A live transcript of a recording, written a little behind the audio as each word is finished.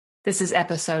This is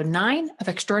episode 9 of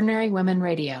Extraordinary Women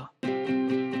Radio.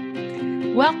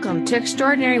 Welcome to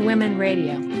Extraordinary Women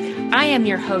Radio. I am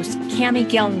your host, Cami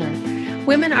Gellner.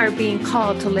 Women are being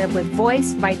called to live with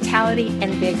voice, vitality,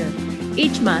 and vigor.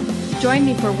 Each month, join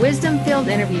me for wisdom-filled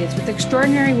interviews with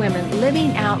extraordinary women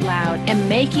living out loud and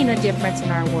making a difference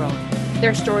in our world.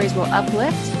 Their stories will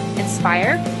uplift,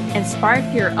 inspire, and spark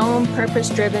your own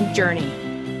purpose-driven journey.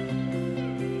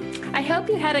 I hope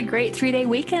you had a great 3-day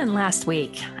weekend last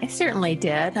week. I certainly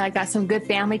did. I got some good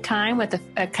family time with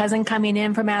a cousin coming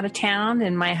in from out of town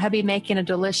and my hubby making a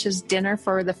delicious dinner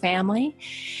for the family.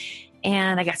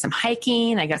 And I got some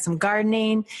hiking. I got some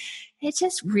gardening. It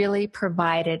just really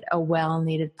provided a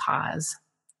well-needed pause.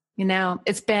 You know,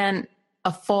 it's been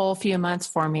a full few months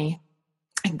for me,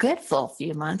 a good full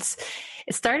few months.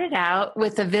 It started out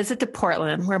with a visit to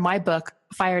Portland where my book,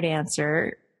 Fire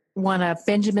Dancer, won a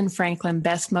Benjamin Franklin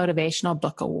Best Motivational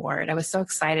Book Award. I was so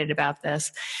excited about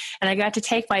this. And I got to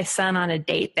take my son on a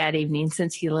date that evening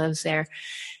since he lives there.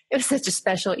 It was such a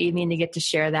special evening to get to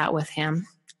share that with him.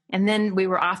 And then we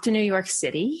were off to New York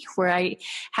City, where I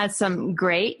had some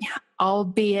great,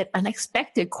 albeit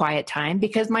unexpected quiet time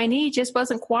because my knee just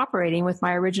wasn't cooperating with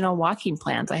my original walking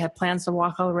plans. I had plans to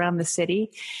walk all around the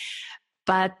city,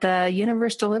 but the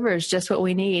universe delivers just what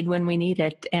we need when we need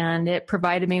it. And it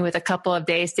provided me with a couple of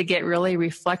days to get really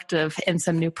reflective in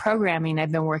some new programming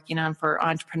I've been working on for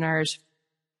entrepreneurs.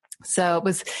 So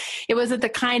it wasn't the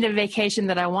kind of vacation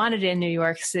that I wanted in New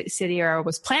York City or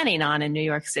was planning on in New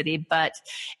York City, but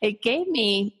it gave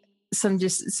me some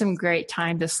great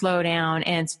time to slow down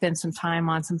and spend some time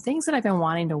on some things that I've been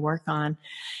wanting to work on.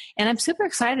 And I'm super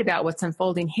excited about what's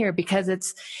unfolding here because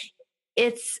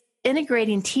it's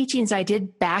integrating teachings I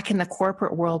did back in the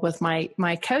corporate world with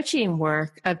my coaching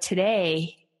work of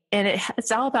today. And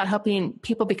it's all about helping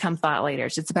people become thought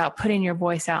leaders. It's about putting your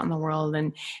voice out in the world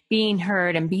and being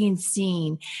heard and being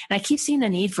seen. And I keep seeing a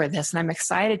need for this. And I'm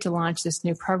excited to launch this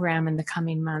new program in the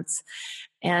coming months.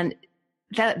 And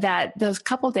those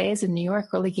couple days in New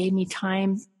York really gave me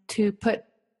time to put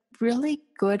really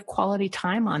good quality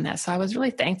time on this. So I was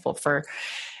really thankful for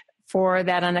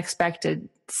that unexpected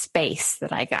space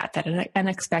that I got, that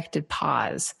unexpected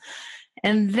pause.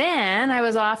 And then I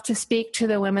was off to speak to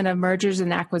the Women of Mergers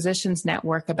and Acquisitions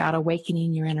Network about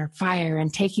awakening your inner fire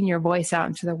and taking your voice out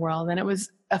into the world. And it was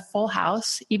a full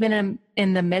house, even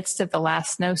in the midst of the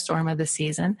last snowstorm of the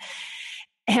season.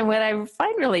 And what I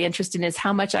find really interesting is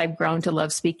how much I've grown to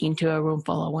love speaking to a room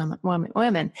full of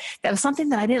women. That was something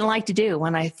that I didn't like to do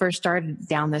when I first started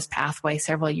down this pathway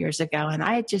several years ago. And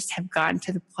I just have gotten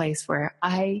to the place where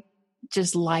I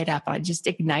just light up. It just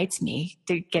ignites me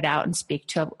to get out and speak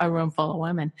to a room full of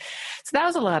women. So that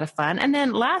was a lot of fun. And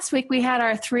then last week we had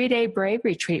our 3-day Brave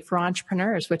Retreat for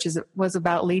entrepreneurs, which was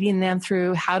about leading them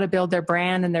through how to build their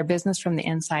brand and their business from the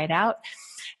inside out.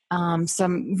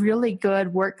 Some really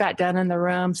good work got done in the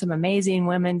room, some amazing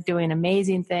women doing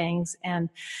amazing things. And,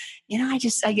 you know, I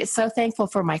get so thankful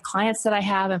for my clients that I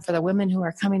have and for the women who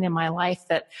are coming in my life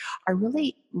that are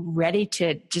really ready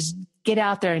to just get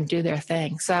out there and do their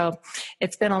thing. So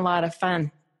it's been a lot of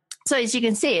fun. So as you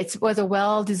can see, it was a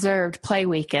well-deserved play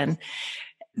weekend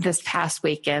this past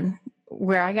weekend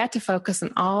where I got to focus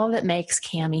on all that makes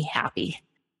Cami happy.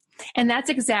 And that's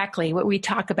exactly what we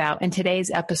talk about in today's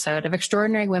episode of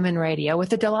Extraordinary Women Radio with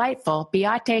the delightful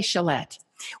Beate Chelette.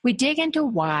 We dig into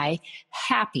why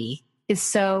happy is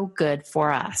so good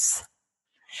for us.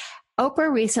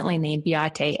 Oprah recently named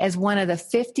Beate as one of the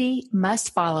 50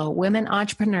 must-follow women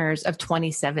entrepreneurs of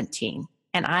 2017,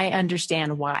 and I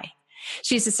understand why.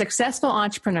 She's a successful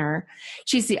entrepreneur.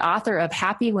 She's the author of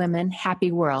Happy Women,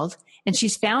 Happy World, and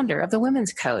she's founder of the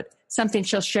Women's Code, something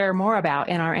she'll share more about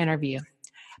in our interview.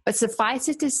 But suffice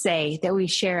it to say that we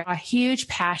share a huge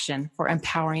passion for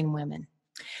empowering women.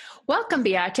 Welcome,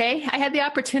 Beate. I had the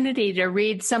opportunity to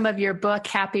read some of your book,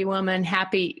 Happy Woman,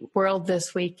 Happy World,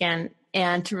 this weekend,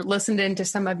 and to listen into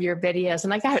some of your videos.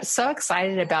 And I got so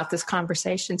excited about this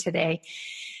conversation today.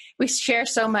 We share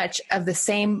so much of the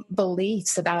same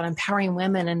beliefs about empowering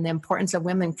women and the importance of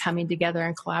women coming together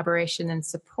in collaboration and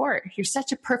support. You're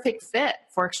such a perfect fit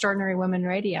for Extraordinary Women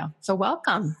Radio. So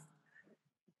welcome.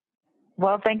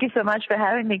 Well, thank you so much for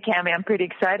having me, Cami. I'm pretty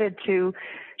excited to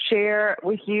share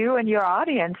with you and your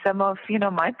audience some of,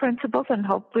 my principles, and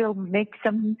hope we'll make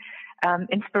some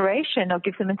inspiration or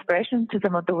give some inspiration to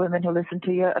some of the women who listen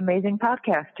to your amazing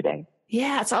podcast today.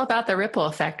 Yeah, it's all about the ripple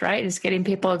effect, right? It's getting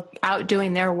people out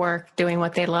doing their work, doing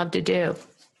what they love to do.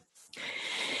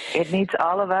 It needs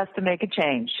all of us to make a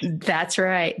change. That's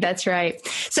right. That's right.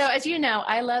 So as you know,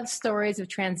 I love stories of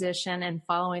transition and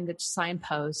following the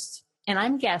signposts. And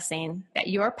I'm guessing that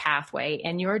your pathway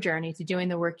and your journey to doing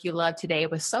the work you love today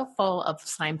was so full of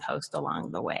signposts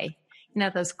along the way. You know,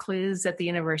 those clues that the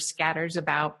universe scatters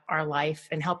about our life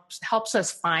and helps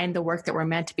us find the work that we're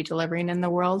meant to be delivering in the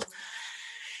world.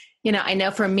 You know, I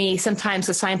know for me, sometimes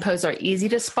the signposts are easy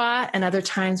to spot, and other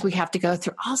times we have to go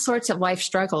through all sorts of life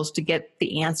struggles to get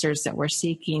the answers that we're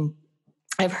seeking.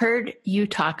 I've heard you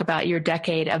talk about your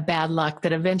decade of bad luck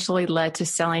that eventually led to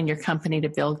selling your company to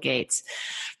Bill Gates.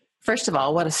 First of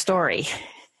all, what a story.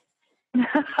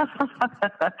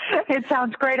 It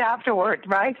sounds great afterward,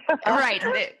 right? Right.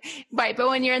 But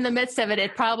when you're in the midst of it,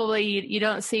 it probably, you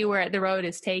don't see where the road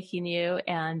is taking you,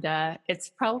 and it's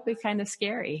probably kind of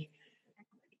scary.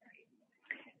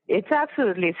 It's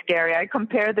absolutely scary. I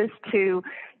compare this to,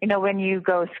 you know, when you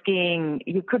go skiing,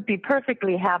 you could be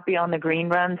perfectly happy on the green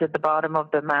runs at the bottom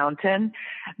of the mountain,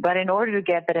 but in order to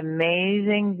get that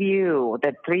amazing view,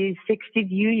 that 360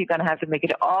 view, you're going to have to make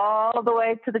it all the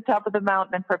way to the top of the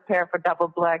mountain and prepare for double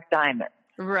black diamond.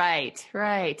 Right.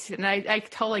 And I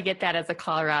totally get that as a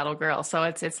Colorado girl. So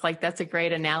it's like, that's a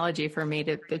great analogy for me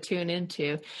to tune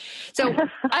into. So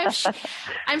I'm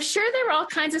sure there were all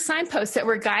kinds of signposts that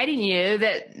were guiding you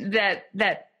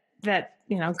that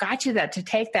you know, got you to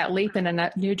take that leap in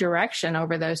a new direction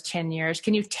over those 10 years.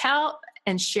 Can you tell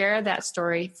and share that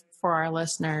story for our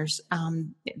listeners?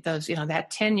 Those, you know, that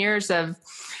 10 years of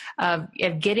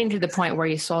getting to the point where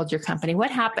you sold your company. What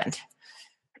happened?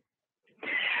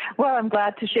 Well, I'm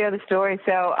glad to share the story.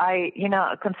 So I, you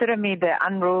know, consider me the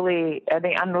unruly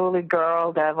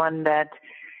girl, the one that,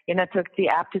 you know, took the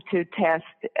aptitude test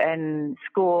in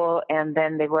school, and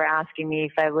then they were asking me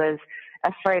if I was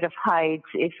afraid of heights,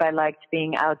 if I liked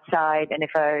being outside, and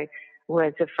if I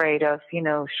was afraid of, you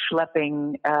know,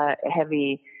 schlepping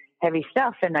heavy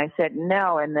stuff. And I said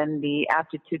no. And then the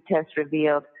aptitude test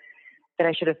revealed that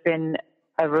I should have been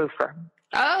a roofer.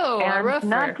 Oh, and a roofer.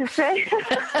 Not to say,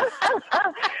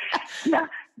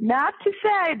 not to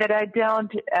say that I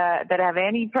don't, that I have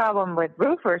any problem with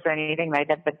roofers or anything like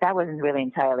that, but that wasn't really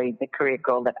entirely the career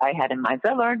goal that I had in mind.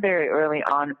 So I learned very early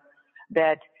on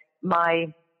that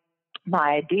my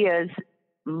ideas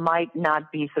might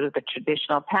not be sort of the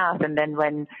traditional path. And then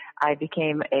when I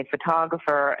became a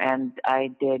photographer and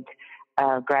I did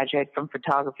graduate from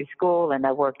photography school, and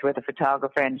I worked with a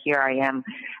photographer, and here I am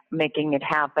making it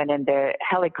happen. And the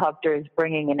helicopter is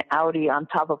bringing an Audi on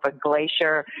top of a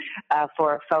glacier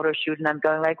for a photo shoot, and I'm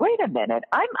going like, wait a minute,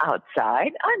 I'm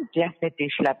outside. I'm definitely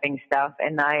schlepping stuff,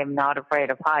 and I am not afraid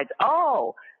of heights.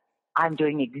 Oh, I'm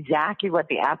doing exactly what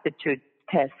the aptitude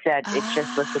test said. It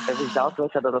just was that the result was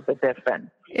a little bit different.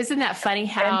 Isn't that funny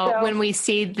how when we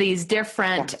see these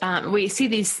different, we see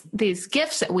these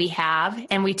gifts that we have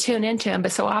and we tune into them,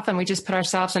 but so often we just put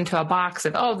ourselves into a box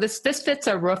of, oh, this fits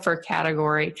a roofer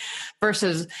category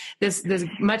versus this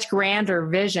much grander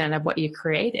vision of what you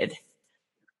created.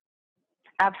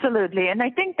 Absolutely. And I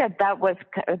think that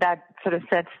sort of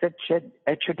sets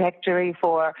the trajectory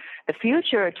for the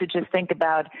future, to just think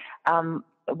about,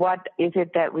 what is it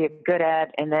that we're good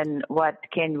at, and then what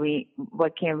can we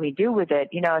do with it?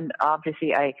 You know, and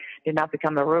obviously I did not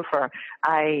become a roofer.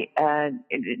 I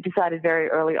decided very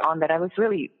early on that I was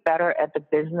really better at the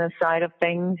business side of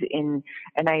things, and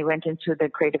I went into the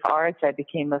creative arts. I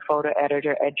became a photo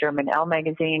editor at German Elle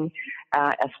magazine,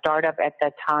 a startup at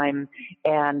that time,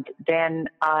 and then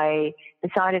I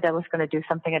decided I was going to do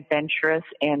something adventurous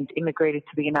and immigrated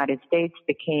to the United States,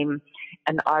 became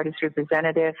an artist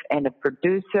representative and a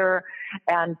producer.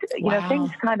 And, you know,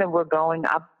 things kind of were going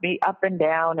up and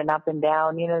down and up and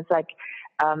down. You know, it's like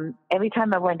every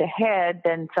time I went ahead,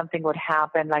 then something would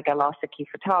happen, like I lost a key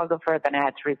photographer, then I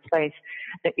had to replace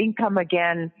the income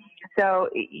again. So,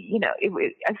 you know,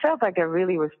 I felt like I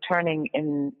really was turning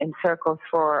in circles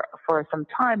for some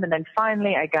time. And then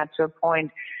finally I got to a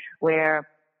point where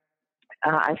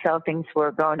I felt things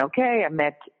were going okay. I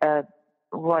met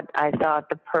what I thought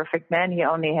the perfect man. He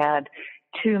only had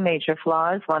two major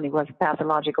flaws. One, he was a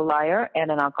pathological liar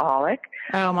and an alcoholic.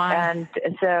 Oh, my. And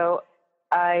so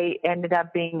I ended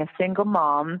up being a single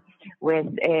mom with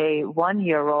a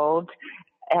 1-year-old.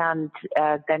 And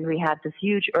then we had this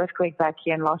huge earthquake back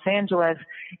here in Los Angeles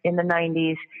in the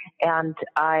 90s. And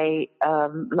I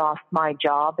lost my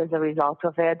job as a result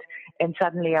of it. And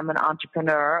suddenly I'm an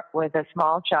entrepreneur with a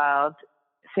small child,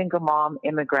 single mom,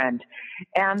 immigrant.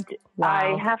 And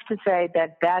I have to say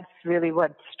that that's really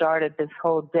what started this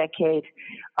whole decade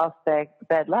of the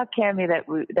bad luck, Cami,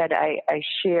 that I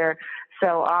share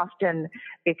so often,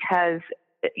 because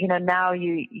now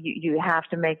you have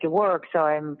to make it work. So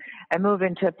I move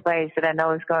into a place that I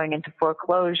know is going into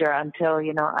foreclosure until,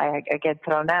 I get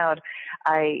thrown out.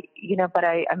 I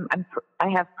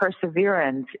have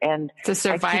perseverance, and it's a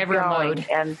survivor mode,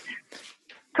 and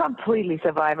completely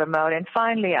survivor mode. And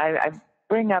finally, I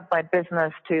bring up my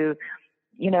business to,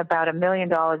 about $1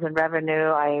 million in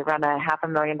revenue. I run a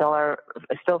 $500,000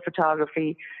 still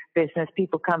photography business.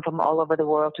 People come from all over the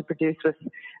world to produce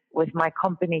with my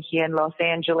company here in Los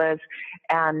Angeles.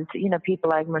 And,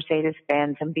 people like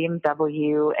Mercedes-Benz and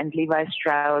BMW and Levi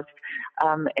Strauss.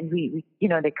 And we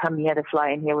they come here, they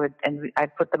fly in here and I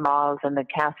put the models and the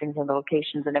castings and the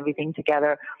locations and everything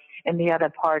together. And the other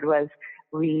part was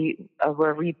we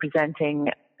were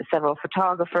representing several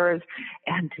photographers,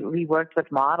 and we worked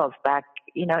with models back,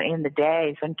 in the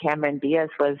days when Cameron Diaz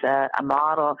was a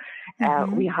model.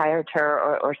 We hired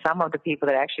her, or some of the people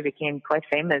that actually became quite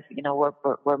famous, were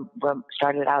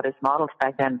started out as models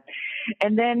back then.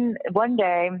 And then one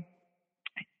day,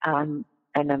 and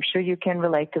I'm sure you can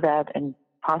relate to that, and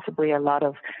possibly a lot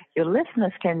of your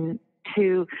listeners can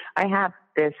too, I have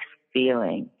this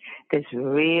feeling, this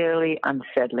really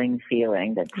unsettling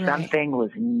feeling that something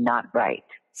was not right.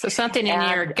 So something in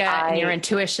your gut and your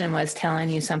intuition was telling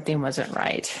you something wasn't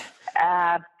right.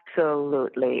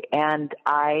 Absolutely. And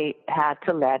I had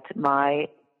to let my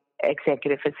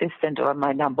executive assistant, or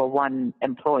my number one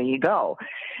employee, go.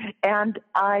 And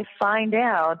I find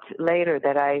out later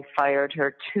that I fired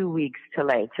her 2 weeks too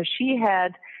late. So she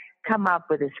had come up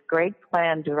with this great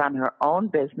plan to run her own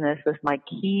business with my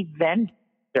key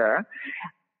vendor.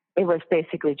 It was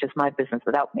basically just my business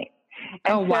without me.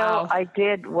 And so I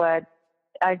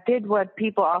did what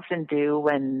people often do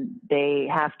when they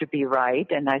have to be right,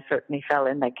 and I certainly fell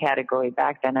in that category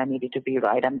back then. I needed to be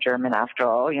right. I'm German after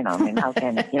all, how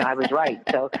can, I was right.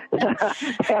 So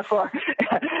therefore,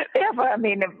 I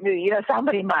mean,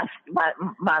 somebody must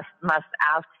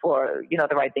ask for,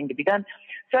 the right thing to be done.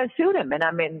 So I sued him, and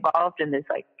I'm involved in this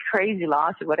crazy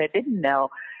lawsuit. What I didn't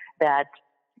know that,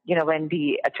 when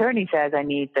the attorney says I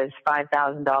need this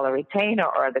 $5,000 retainer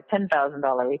or the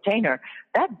 $10,000 retainer,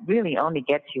 that really only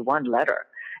gets you one letter.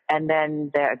 And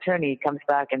then the attorney comes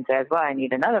back and says, well, I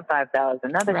need another $5,000,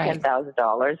 another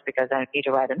 $10,000 because I need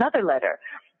to write another letter.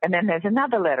 And then there's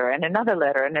another letter and another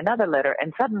letter and another letter.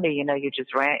 And suddenly, you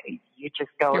just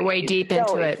go. You're way deep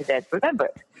into it. Remember,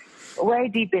 way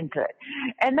deep into it.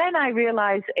 And then I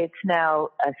realize it's now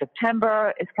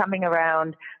September is coming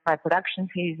around. My production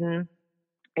season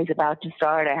is about to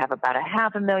start. I have about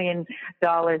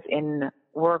 $500,000 in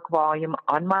work volume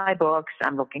on my books.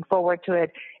 I'm looking forward to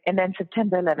it. And then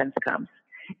September 11th comes,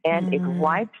 and it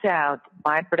wipes out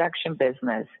my production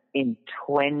business in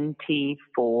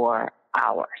 24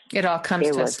 hours. It all comes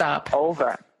to a stop.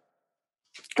 Over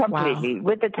completely.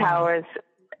 With the towers,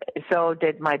 so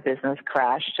did my business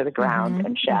crash to the ground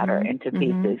and shatter into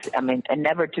pieces. And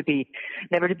never to be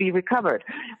recovered.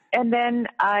 And then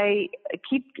I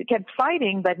kept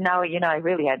fighting, but now, I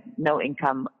really had no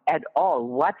income at all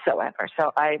whatsoever.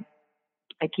 So I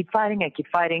keep fighting.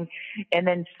 And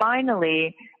then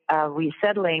finally, we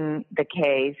settling the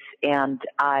case, and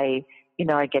I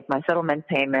get my settlement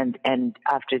payment, and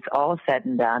after it's all said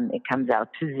and done, it comes out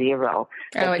to zero.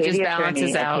 It just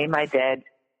balances out. I pay my debt.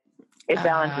 It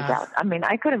balances out. I mean,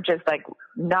 I could have just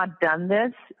not done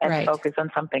this and focused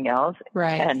on something else,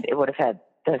 and it would have had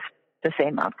the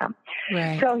same outcome.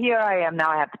 So here I am now.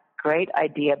 I have a great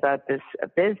idea about this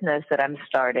business that I'm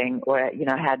starting, or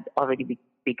had already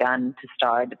begun to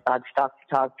start, about stock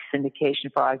photography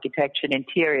syndication for architecture and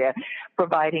interior,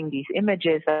 providing these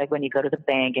images like when you go to the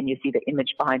bank and you see the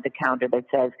image behind the counter that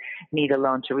says need a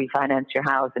loan to refinance your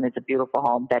house, and it's a beautiful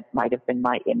home. That might have been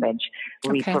my image.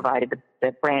 We provided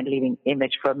the brand leading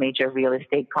image for a major real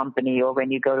estate company, or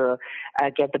when you go to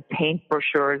get the paint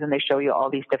brochures and they show you all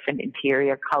these different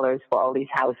interior colors for all these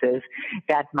houses,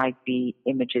 that might be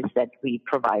images that we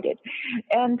provided.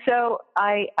 And so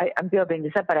I'm building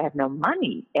this up, but I have no money.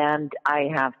 And I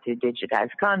have to digitize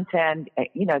content.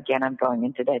 Again, I'm going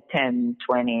into that $10,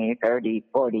 $20, $30,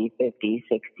 $40, $50,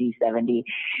 $60, $70,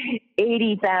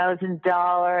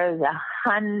 $80,000,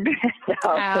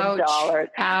 $100,000.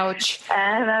 Ouch.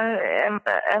 And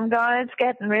it's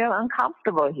getting real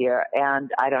uncomfortable here.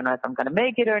 And I don't know if I'm going to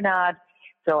make it or not.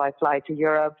 So I fly to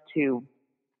Europe to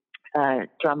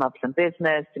drum up some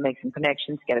business, to make some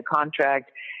connections, get a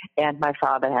contract. And my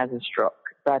father has a stroke.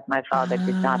 But my father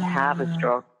did not have a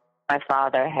stroke. My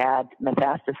father had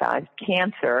metastasized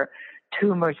cancer,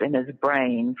 tumors in his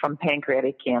brain from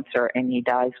pancreatic cancer, and he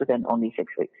dies within only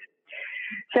 6 weeks.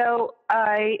 So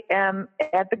I am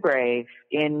at the grave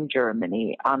in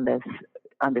Germany on this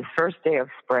on this first day of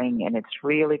spring, and it's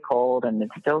really cold, and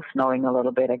it's still snowing a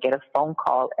little bit. I get a phone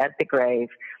call at the grave.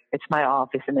 It's my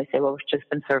office, and they say, well, we've just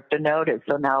been served a notice.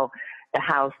 So now the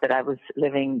house that I was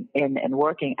living in and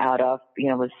working out of,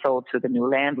 was sold to the new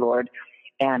landlord,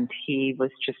 and he was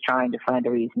just trying to find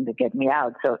a reason to get me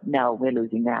out. So now we're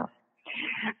losing the house.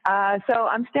 So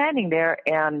I'm standing there,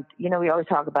 and, we always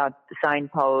talk about the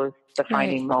signposts, the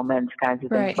finding moments kinds of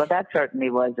things. Well, that certainly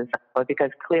was a signpost,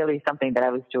 because clearly something that I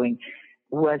was doing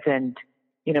wasn't,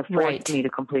 forced me to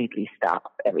completely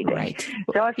stop everything. Right.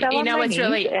 So I fell on my knees,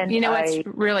 what's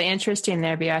really interesting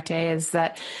there, Beate, is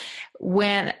that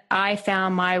when I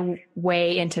found my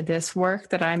way into this work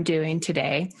that I'm doing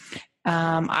today,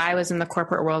 I was in the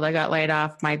corporate world. I got laid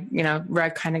off. My,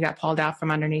 rug kind of got pulled out from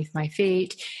underneath my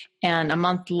feet. And a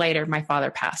month later, my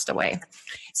father passed away.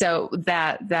 So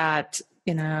that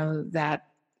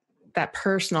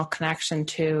personal connection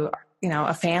to,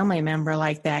 a family member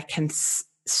like that can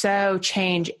so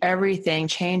change everything,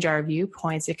 change our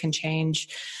viewpoints. It can change,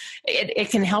 it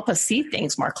can help us see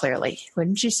things more clearly.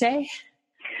 Wouldn't you say?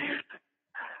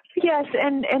 Yes,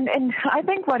 and I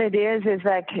think what it is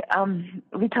like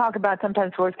we talk about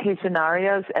sometimes worst case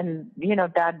scenarios, and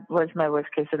that was my worst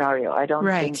case scenario. I don't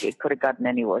think it could have gotten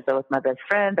any worse. That was my best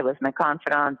friend, that was my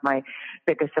confidant, my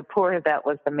biggest supporter. That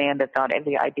was the man that thought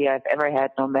every idea I've ever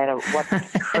had, no matter what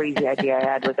crazy idea I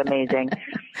had, was amazing.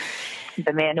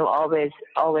 The man who always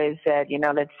said,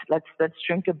 let's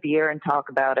drink a beer and talk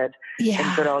about it in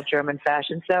good old German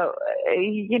fashion. So,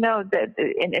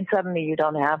 and suddenly you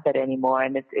don't have that anymore,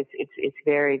 and it's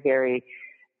very, very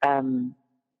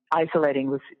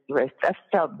isolating. I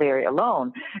felt very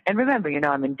alone. And remember,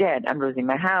 I'm in debt. I'm losing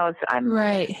my house. I'm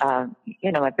my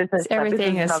business.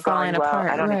 Everything is falling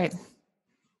apart.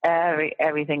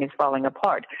 Everything is falling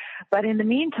apart. But in the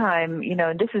meantime,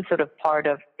 this is sort of part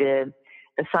of the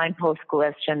signpost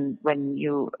question when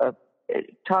you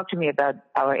talked to me about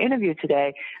our interview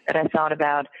today, that I thought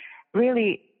about.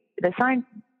 Really, the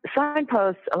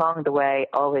signposts along the way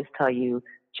always tell you,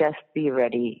 just be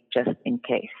ready, just in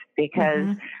case,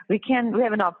 because we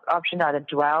have an option now to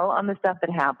dwell on the stuff that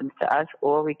happens to us,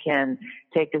 or we can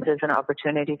take this as an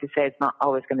opportunity to say it's not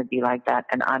always going to be like that,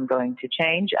 and I'm going to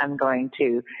change. I'm going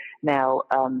to now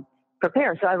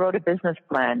prepare. So I wrote a business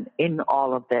plan in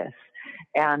all of this.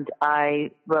 And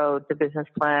I wrote the business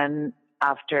plan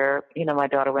after, my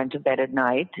daughter went to bed at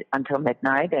night until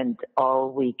midnight, and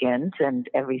all weekends and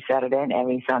every Saturday and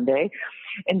every Sunday.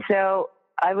 And so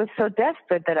I was so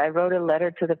desperate that I wrote a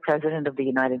letter to the President of the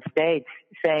United States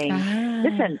saying,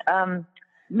 listen,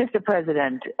 Mr.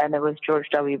 President, and it was George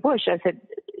W. Bush. I said,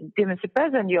 dear Mr.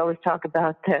 President, you always talk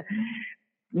about the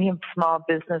small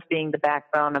business being the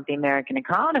backbone of the American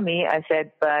economy. I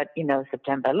said, but,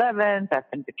 September 11th, I've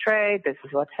been betrayed. This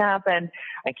is what's happened.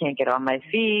 I can't get on my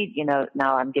feet.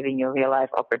 Now I'm giving you a real life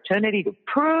opportunity to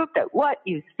prove that what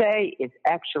you say is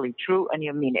actually true and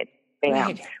you mean it. Bam.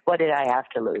 Right. What did I have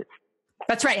to lose?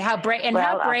 That's right. How brave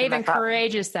and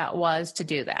courageous that was to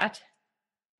do that.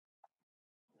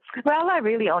 Well, I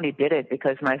really only did it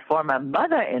because my former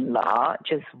mother-in-law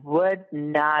just would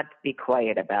not be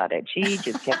quiet about it. She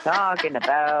just kept talking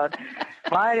about,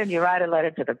 why didn't you write a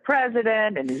letter to the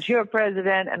president, and he's your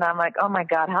president? And I'm like, oh my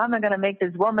God, how am I going to make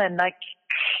this woman like...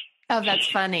 Oh, that's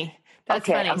funny. That's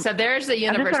funny. So there's the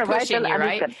universe pushing you,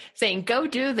 right? Saying, go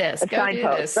do this, go do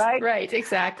this. Right? Right,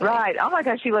 exactly. Right. Oh my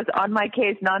gosh, she was on my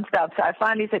case nonstop. So I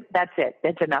finally said, that's it.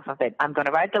 That's enough of it. I'm going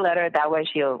to write the letter. That way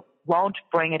she won't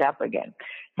bring it up again.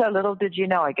 So little did you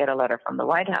know, I get a letter from the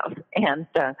White House. And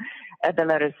the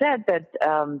letter said that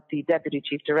the Deputy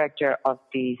Chief Director of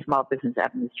the Small Business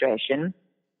Administration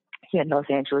here in Los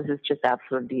Angeles is just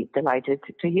absolutely delighted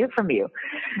to hear from you.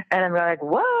 And I'm like,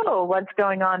 whoa, what's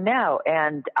going on now?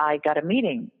 And I got a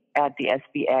meeting at the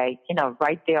SBA,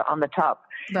 right there on the top.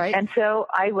 Right. And so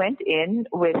I went in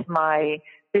with my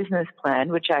business plan,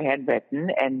 which I had written,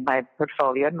 and my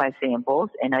portfolio and my samples,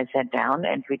 and I sat down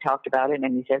and we talked about it,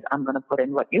 and he says, I'm going to put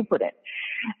in what you put in.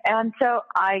 And so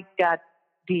I got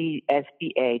the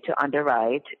SBA to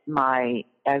underwrite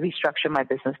restructure my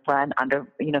business plan,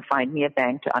 find me a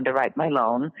bank to underwrite my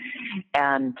loan,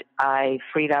 and I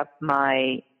freed up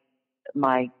my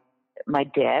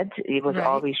debt. It was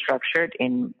all restructured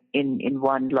in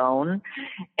one loan,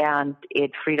 and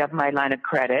it freed up my line of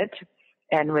credit.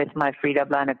 And with my freed up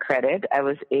line of credit, I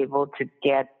was able to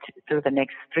get through the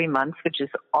next 3 months, which is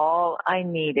all I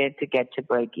needed to get to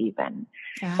break even.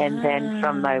 And then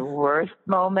from my worst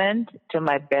moment to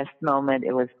my best moment,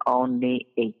 it was only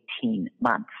 18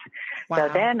 months. Wow.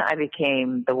 So then I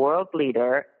became the world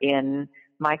leader in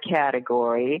my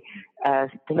category,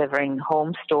 delivering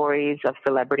home stories of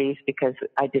celebrities, because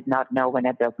I did not know when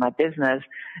I built my business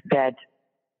that,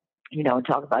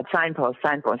 talk about signposts.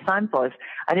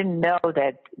 I didn't know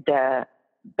that the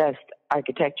best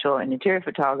architectural and interior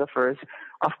photographers,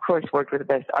 of course, worked with the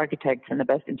best architects and the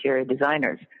best interior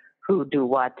designers who do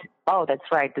what? Oh, that's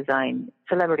right, design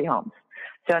celebrity homes.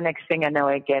 So next thing I know,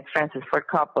 I get Francis Ford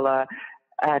Coppola,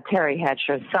 Terry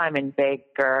Hatcher, Simon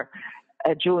Baker,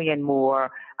 Julianne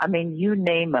Moore. I mean, you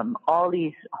name them. All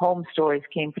these home stories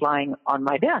came flying on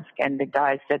my desk. And the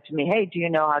guy said to me, hey, do you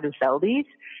know how to sell these?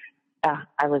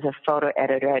 I was a photo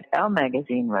editor at Elle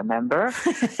magazine, remember?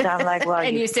 So I'm like, well.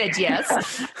 And you said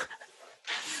yes.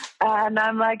 And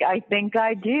I'm like, I think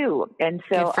I do. And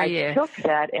so I took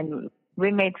that, and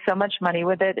we made so much money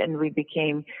with it, and we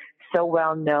became so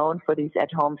well known for these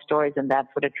at-home stories, and that's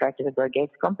what attracted the Bill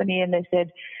Gates company. And they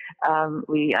said,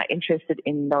 we are interested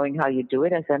in knowing how you do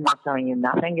it. I said, I'm not telling you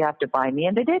nothing. You have to buy me.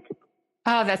 And they did.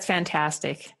 Oh, that's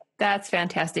fantastic. That's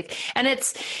fantastic. And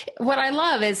it's what I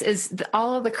love is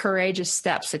all of the courageous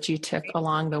steps that you took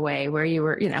along the way where you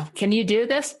were, can you do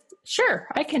this? Sure,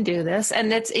 I can do this.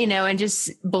 And it's, and just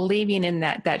believing in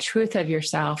that truth of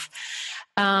yourself.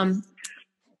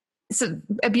 It's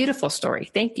a beautiful story.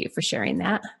 Thank you for sharing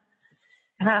that.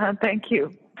 Thank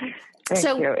you.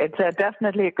 Thank you. It's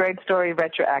definitely a great story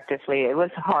retroactively. It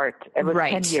was hard. It was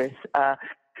 10 years,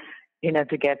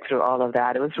 to get through all of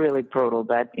that. It was really brutal,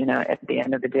 but, at the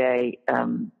end of the day,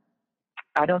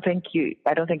 I don't think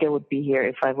I would be here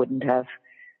if I wouldn't have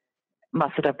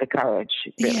mustered up the courage.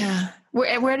 Really. Yeah.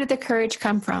 Where did the courage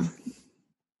come from?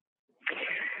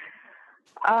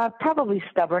 Probably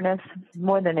stubbornness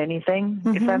more than anything,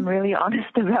 if I'm really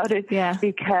honest about it. Yeah.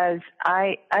 Because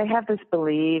I have this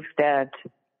belief that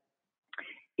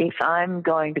if I'm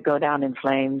going to go down in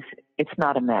flames, it's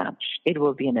not a match. It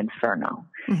will be an inferno.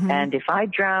 And if I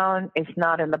drown, it's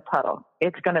not in the puddle.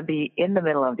 It's going to be in the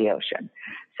middle of the ocean.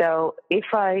 So if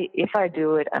I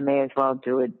do it, I may as well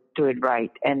do it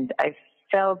right. And I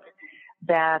felt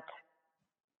that,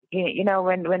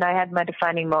 when I had my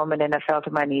defining moment and I fell to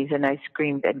my knees and I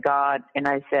screamed at God and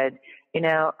I said,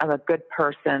 I'm a good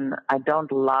person. I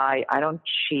don't lie. I don't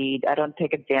cheat. I don't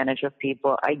take advantage of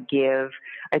people. I give.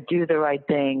 I do the right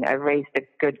thing. I raised a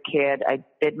good kid. I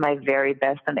did my very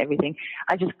best on everything.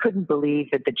 I just couldn't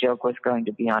believe that the joke was going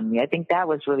to be on me. I think that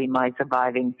was really my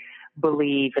surviving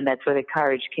belief, and that's where the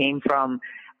courage came from.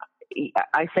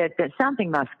 I said that something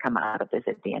must come out of this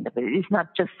at the end of it. It's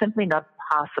not just simply not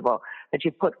possible that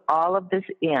you put all of this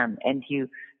in and you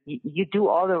do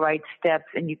all the right steps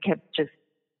and you kept just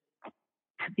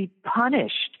to be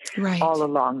punished all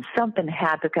along. Something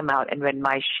had to come out. And when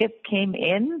my ship came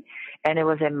in and it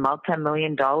was a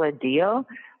multi-million-dollar deal,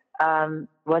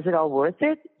 was it all worth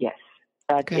it? Yes.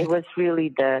 But it was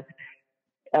really the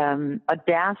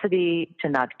audacity to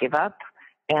not give up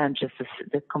and just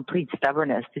the complete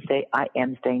stubbornness to say, I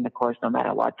am staying the course no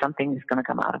matter what. Something is going to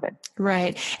come out of it.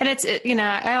 Right. And it's,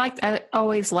 I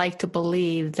always like to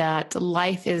believe that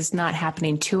life is not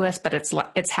happening to us, but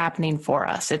it's happening for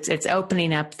us. It's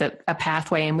opening up a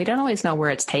pathway, and we don't always know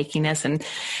where it's taking us. And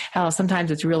sometimes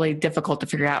it's really difficult to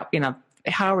figure out,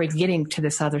 how are we getting to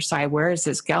this other side? Where is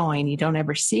this going? You don't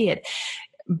ever see it.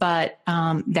 But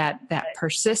that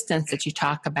persistence that you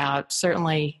talk about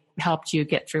certainly helped you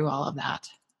get through all of that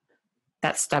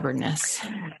stubbornness.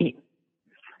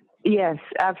 Yes,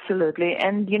 absolutely.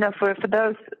 And, for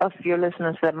those of your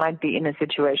listeners that might be in a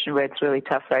situation where it's really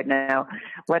tough right now,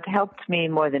 what helped me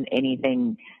more than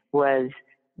anything was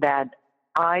that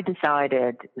I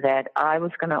decided that I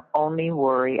was going to only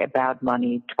worry about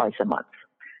money twice a month,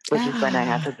 which is when I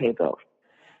have to pay bills.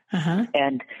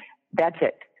 And that's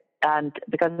it. And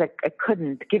because I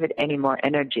couldn't give it any more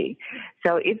energy.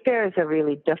 So if there is a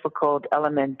really difficult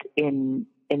element in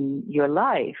your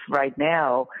life right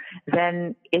now,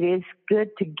 then it is good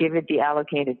to give it the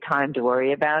allocated time to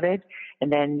worry about it.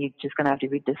 And then you're just going to have to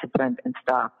be disciplined and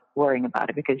stop worrying about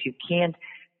it, because you can't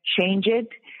change it.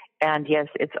 And yes,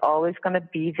 it's always going to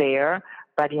be there,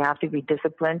 but you have to be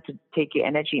disciplined to take your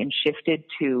energy and shift it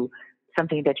to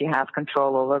something that you have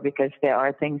control over, because there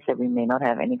are things that we may not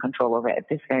have any control over at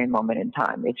this very moment in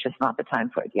time. It's just not the time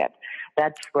for it yet.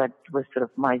 That's what was sort of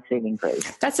my saving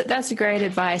grace. That's great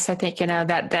advice. I think,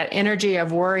 that energy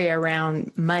of worry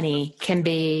around money can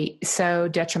be so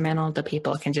detrimental to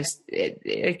people.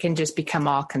 It can just become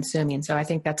all consuming. So I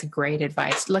think that's a great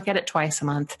advice. Look at it twice a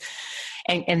month.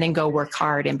 And then go work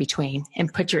hard in between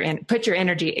and put your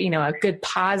energy, a good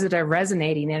positive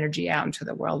resonating energy out into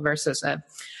the world versus a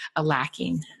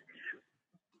lacking.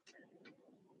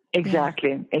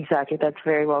 Exactly. That's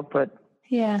very well put.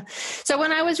 Yeah. So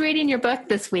when I was reading your book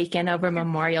this weekend over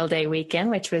Memorial Day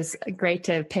weekend, which was great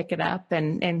to pick it up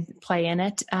and play in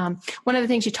it, one of the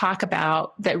things you talk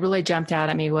about that really jumped out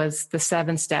at me was the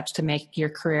 7 steps to make your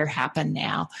career happen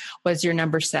now, was your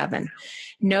number 7.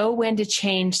 Know when to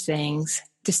change things,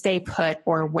 to stay put,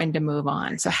 or when to move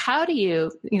on. So how do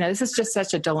you, this is just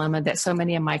such a dilemma that so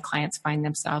many of my clients find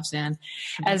themselves in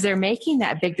as they're making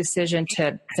that big decision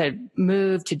to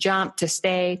move, to jump, to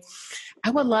stay. I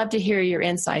would love to hear your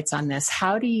insights on this.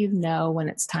 How do you know when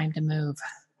it's time to move?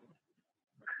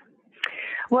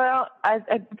 Well,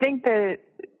 I think the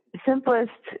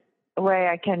simplest way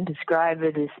I can describe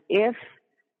it is if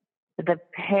the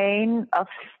pain of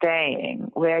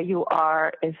staying where you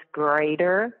are is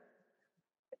greater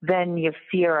than your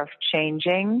fear of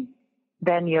changing,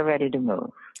 then you're ready to move.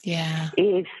 Yeah.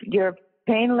 If your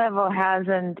pain level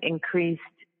hasn't increased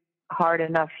hard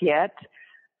enough yet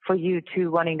for you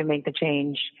to wanting to make the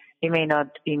change, you may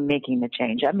not be making the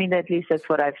change. I mean, at least that's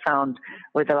what I've found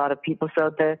with a lot of people.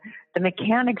 So the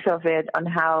mechanics of it on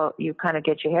how you kind of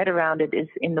get your head around it is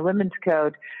in the Women's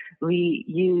Code, we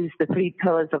use the 3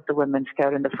 pillars of the Women's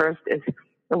Code. And the first is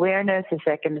awareness, the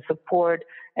second is support,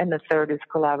 and the third is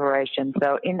collaboration.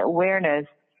 So in awareness,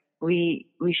 we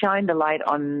shine the light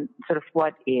on sort of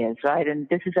what is, right? And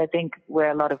this is, I think, where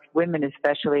a lot of women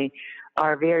especially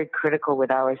are very critical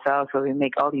with ourselves, where we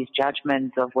make all these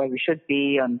judgments of where we should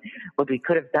be and what we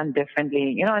could have done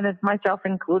differently, and it's myself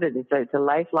included. It's a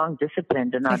lifelong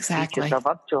discipline to not beat yourself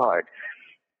up too hard.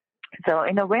 So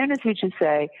in awareness, we just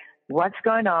say, what's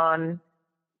going on?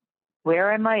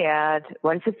 Where am I at?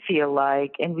 What does it feel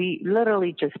like? And we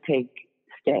literally just take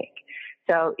stake.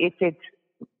 So if it's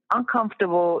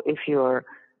uncomfortable, if you're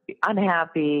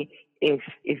unhappy, if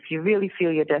you really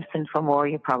feel you're destined for more,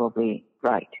 you're probably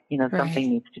right.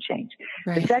 Something needs to change.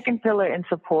 Right. The second pillar in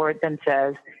support then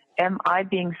says, am I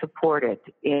being supported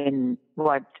in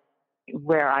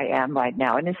where I am right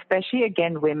now? And especially,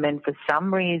 again, women, for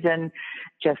some reason,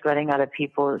 just letting other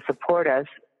people support us,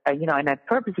 and I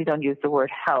purposely don't use the word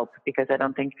help because I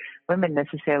don't think women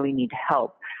necessarily need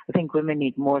help. I think women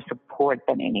need more support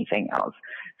than anything else.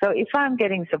 So if I'm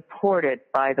getting supported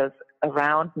by those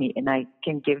around me and I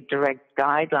can give direct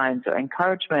guidelines or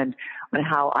encouragement on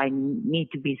how I need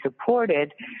to be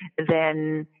supported,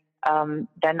 then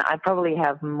I probably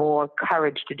have more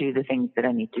courage to do the things that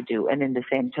I need to do. And in the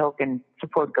same token,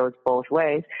 support goes both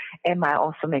ways. Am I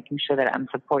also making sure that I'm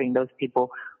supporting those people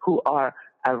who are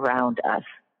around us?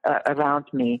 Around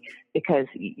me, because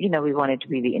we wanted to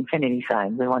be the infinity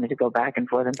sign. We wanted to go back and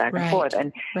forth and back and forth.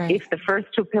 And if the first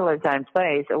 2 pillars are in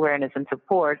place, awareness and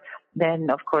support, then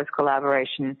of course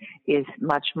collaboration is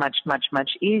much, much, much,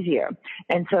 much easier.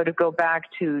 And so to go back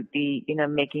to the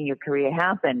making your career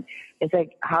happen, it's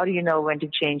like, how do you know when to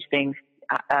change things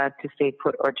to stay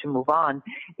put or to move on?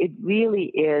 It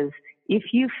really is if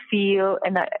you feel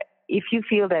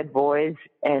that voice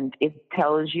and it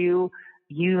tells you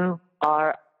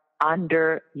are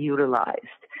underutilized.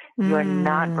 You're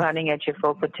not running at your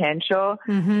full potential.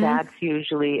 That's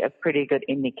usually a pretty good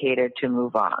indicator to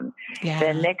move on. Yeah.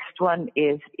 The next one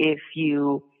is if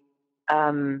you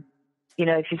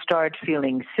start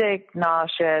feeling sick,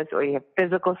 nauseous, or you have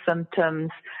physical symptoms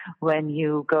when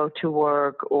you go to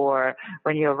work or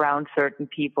when you're around certain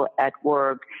people at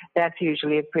work, that's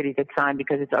usually a pretty good sign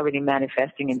because it's already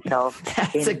manifesting itself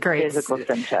in physical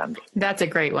symptoms. That's a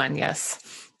great one,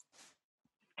 yes.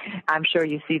 I'm sure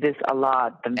you see this a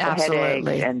lot, the headaches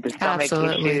and the stomach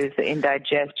issues, the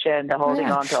indigestion, the holding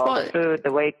on to all the food,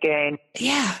 the weight gain.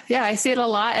 Yeah, I see it a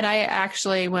lot. And I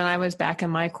actually, when I was back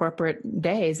in my corporate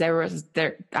days, I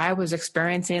was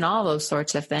experiencing all those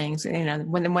sorts of things.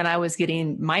 When I was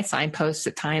getting my signposts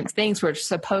at times, things were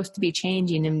supposed to be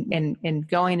changing and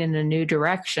going in a new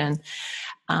direction.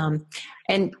 So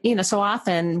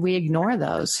often we ignore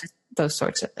those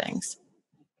sorts of things.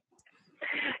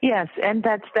 Yes, and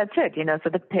that's it. So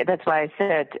that's why I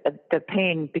said the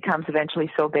pain becomes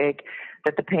eventually so big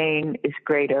that the pain is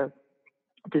greater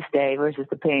to stay versus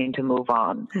the pain to move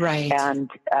on. Right.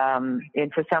 And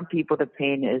for some people, the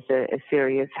pain is a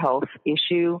serious health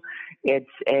issue. It's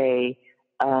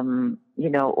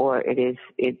or it's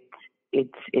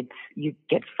you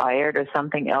get fired or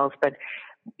something else. But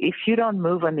if you don't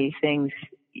move on these things,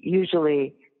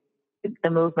 usually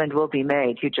the movement will be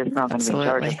made. You're just not going to be in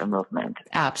charge of the movement.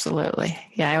 Absolutely.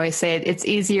 Yeah, I always say it's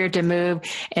easier to move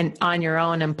and on your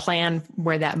own and plan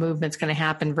where that movement's going to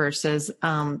happen versus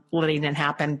letting it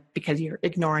happen because you're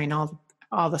ignoring all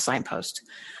the signposts.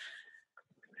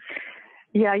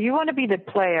 Yeah, you want to be the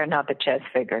player, not the chess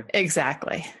figure.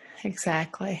 Exactly.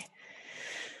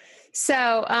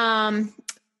 So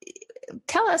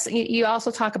tell us, you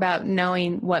also talk about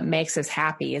knowing what makes us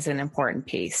happy is an important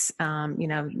piece,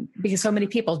 because so many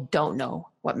people don't know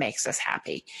what makes us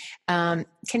happy. Can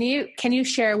you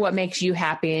share what makes you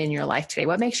happy in your life today?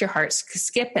 What makes your heart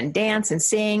skip and dance and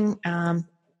sing?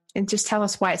 And just tell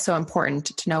us why it's so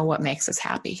important to know what makes us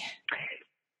happy.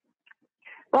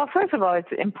 Well, first of all, it's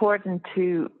important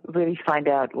to really find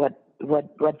out what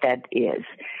that is.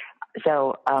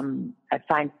 So I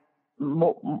find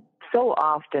so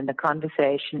often the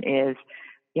conversation is,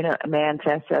 a man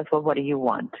says to us, well, what do you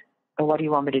want? Or what do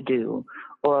you want me to do?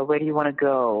 Or where do you want to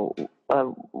go?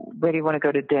 Where do you want to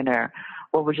go to dinner?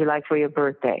 What would you like for your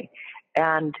birthday?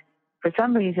 And for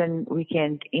some reason, we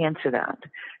can't answer that.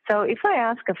 So if I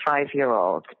ask a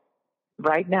 5-year-old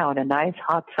right now on a nice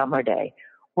hot summer day,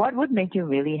 what would make you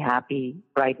really happy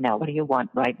right now? What do you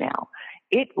want right now?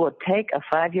 It would take a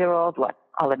 5-year-old,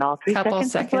 all in all, 3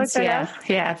 seconds?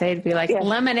 Yeah. They'd be like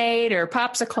lemonade or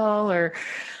popsicle or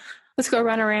let's go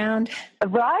run around.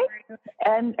 Right?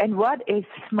 And what a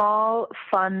small,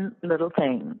 fun little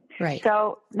thing. Right.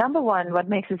 So, number one, what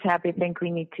makes us happy, I think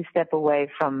we need to step away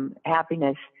from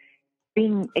happiness,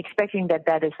 expecting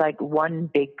that is like one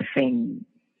big thing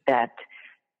that,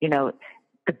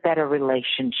 the better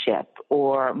relationship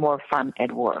or more fun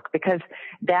at work, because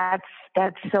that's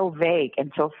so vague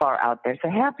and so far out there. So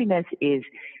happiness is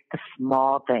the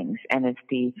small things, and it's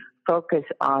the focus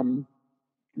on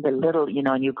the little,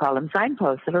 and you call them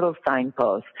signposts, the little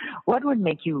signposts. What would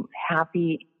make you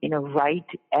happy, right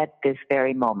at this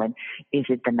very moment? Is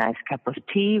it the nice cup of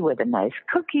tea with a nice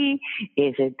cookie?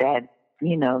 Is it that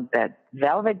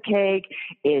velvet cake?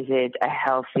 Is it a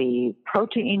healthy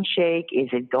protein shake? Is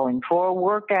it going for a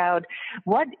workout?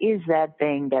 What is that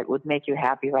thing that would make you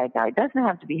happy right now? It doesn't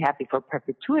have to be happy for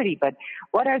perpetuity, but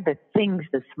what are the things,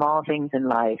 the small things in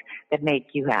life that make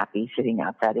you happy? Sitting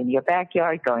outside in your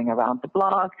backyard, going around the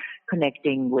block,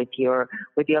 connecting with your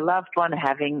loved one,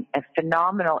 having a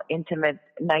phenomenal intimate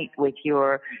night with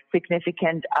your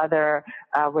significant other,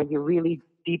 where you really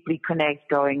deeply connect,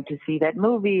 going to see that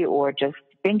movie or just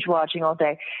binge watching all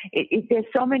day. There's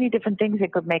so many different things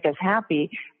that could make us happy,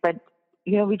 but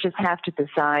we just have to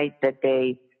decide that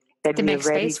we're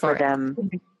ready for them.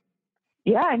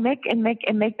 Yeah, and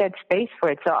make that space for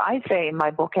it. So I say in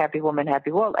my book, Happy Woman, Happy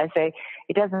World, I say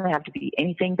it doesn't have to be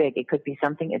anything big. It could be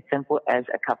something as simple as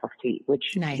a cup of tea,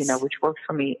 which which works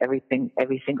for me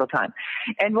every single time.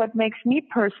 And what makes me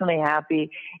personally happy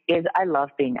is I love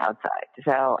being outside.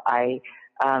 So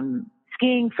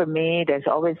skiing for me, there's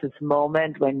always this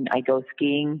moment when I go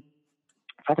skiing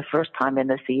for the first time in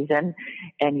the season,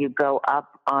 and you go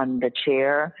up on the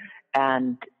chair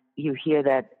and you hear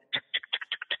that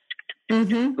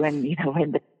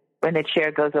when the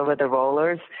chair goes over the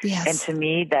rollers. Yes. And to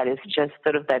me, that is just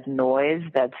sort of that noise,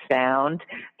 that sound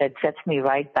that sets me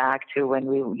right back to when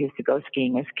we used to go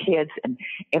skiing as kids, and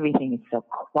everything is so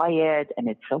quiet and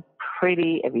it's so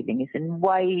pretty. Everything is in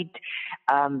white.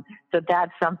 So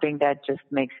that's something that just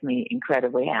makes me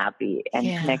incredibly happy, and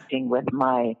connecting with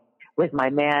my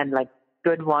man, like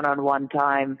good one-on-one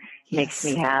time makes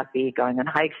me happy. Going on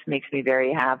hikes makes me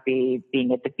very happy.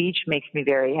 Being at the beach makes me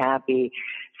very happy.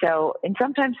 So, and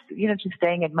sometimes, just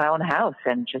staying at my own house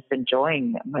and just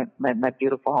enjoying my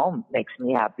beautiful home makes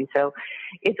me happy. So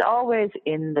it's always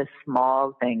in the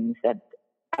small things that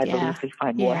I believe we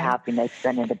find more happiness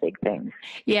than in the big things.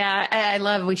 Yeah, I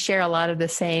love, we share a lot of the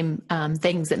same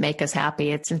things that make us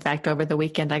happy. It's, in fact, over the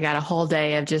weekend, I got a whole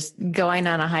day of just going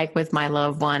on a hike with my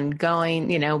loved one,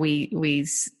 we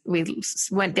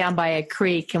went down by a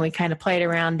creek and we kind of played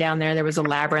around down there. There was a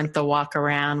labyrinth to walk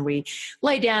around. We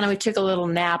laid down and we took a little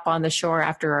nap on the shore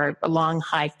after our long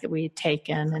hike that we had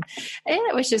taken. And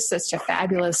it was just such a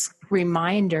fabulous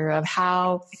reminder of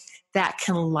how that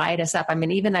can light us up. I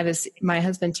mean, even my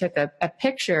husband took a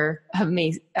picture of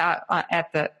me at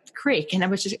the creek, and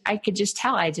I could just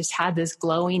tell I just had this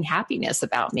glowing happiness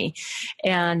about me.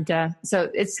 And so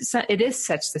it is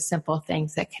such the simple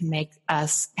things that can make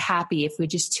us happy if we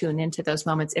just tune into those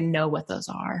moments and know what those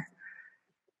are.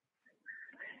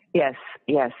 Yes,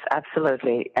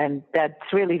 absolutely. And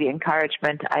that's really the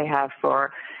encouragement I have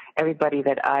for everybody,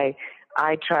 that I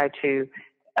try to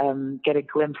get a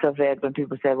glimpse of it when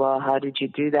people say, well, how did you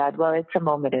do that? Well, it's a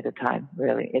moment at a time,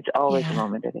 really. It's always a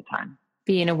moment at a time.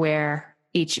 Being aware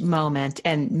each moment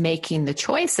and making the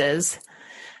choices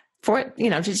for,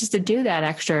 just to do that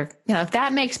extra, if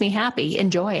that makes me happy,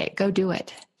 enjoy it, go do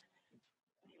it.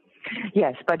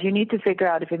 Yes, but you need to figure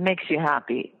out if it makes you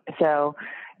happy. So,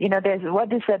 there's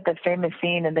that famous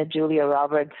scene in the Julia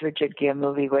Roberts, Richard Gere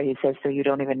movie where he says, so you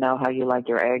don't even know how you like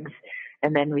your eggs.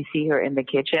 and then we see her in the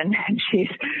kitchen and she's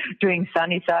doing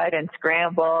sunny side and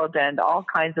scrambled and all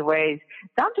kinds of ways.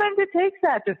 Sometimes it takes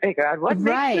that to figure out what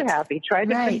makes you happy. Try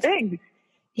different things.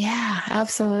 Yeah,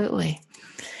 absolutely.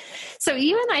 So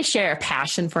you and I share a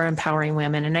passion for empowering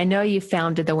women, and I know you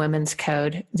founded the Women's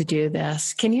Code to do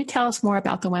this. Can you tell us more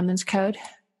about the Women's Code?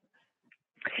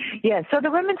 Yeah, so the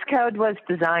Women's Code was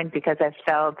designed because I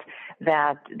felt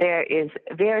that there is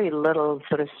very little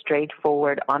sort of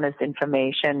straightforward, honest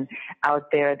information out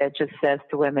there that just says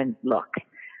to women, look,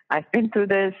 I've been through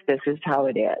this. This is how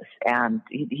it is. And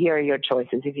here are your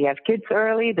choices. If you have kids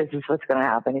early, this is what's going to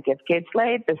happen. If you have kids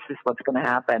late, this is what's going to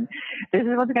happen. This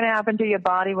is what's going to happen to your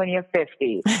body when you're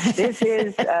 50. This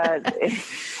is,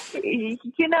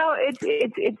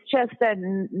 it's just that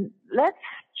let's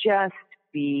just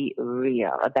be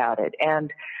real about it.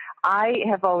 And I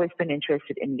have always been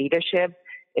interested in leadership,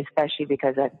 especially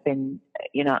because I've been,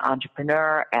 an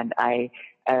entrepreneur, and I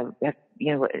have,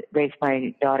 raised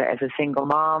my daughter as a single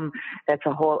mom. That's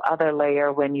a whole other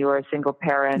layer when you're a single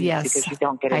parent, because you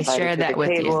don't get invited to the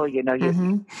table.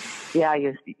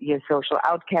 You're social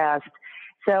outcast.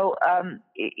 So, I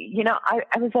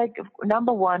was like,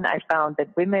 number one, I found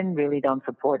that women really don't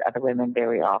support other women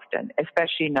very often,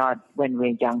 especially not when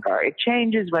we're younger. It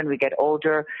changes when we get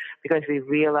older because we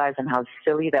realize and how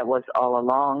silly that was all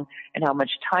along and how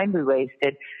much time we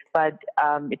wasted. But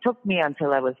it took me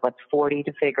until I was, 40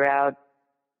 to figure out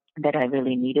that I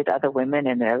really needed other women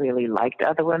and I really liked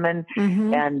other women.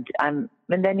 Mm-hmm. And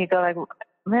then you go like,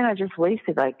 man, I just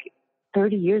wasted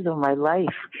 30 years of my life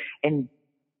in,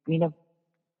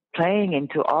 playing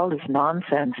into all this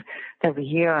nonsense that we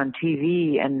hear on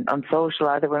TV and on social.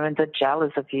 Other women are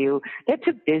jealous of you. They're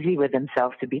too busy with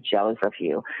themselves to be jealous of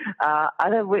you.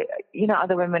 Other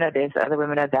women are this, other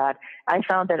women are that. I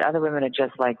found that other women are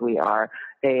just like we are.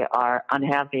 They are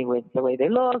unhappy with the way they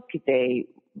look. They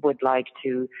would like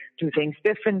to do things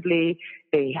differently.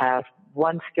 They have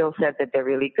one skill set that they're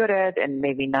really good at and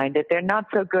maybe 9 that they're not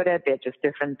so good at. They're just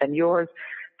different than yours.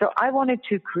 So I wanted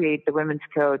to create the Women's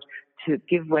Code to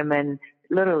give women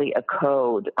literally a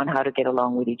code on how to get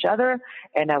along with each other.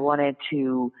 And I wanted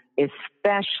to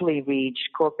especially reach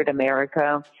corporate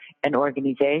America and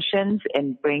organizations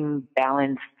and bring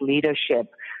balanced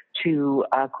leadership to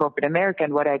corporate America.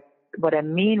 And what I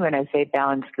mean when I say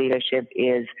balanced leadership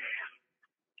is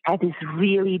I had this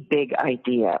really big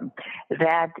idea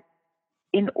that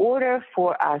in order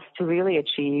for us to really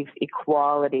achieve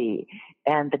equality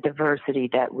and the diversity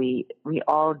that we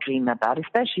all dream about,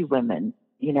 especially women,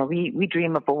 we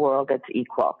dream of a world that's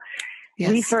equal.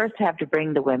 Yes. We first have to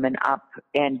bring the women up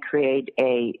and create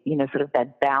a, sort of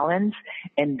that balance.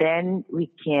 And then we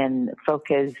can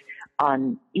focus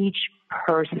on each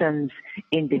person's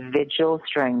individual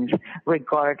strengths,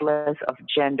 regardless of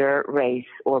gender, race,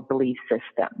 or belief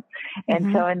system.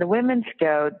 And so in the Women's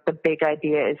Code, the big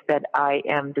idea is that I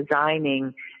am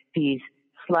designing these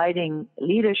sliding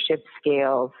leadership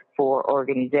scales for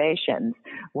organizations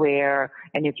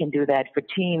and you can do that for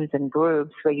teams and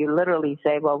groups, where you literally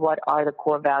say, well, what are the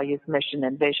core values, mission,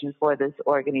 and vision for this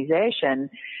organization?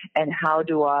 And how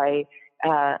do I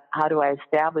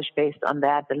establish based on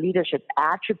that the leadership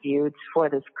attributes for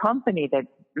this company that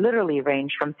literally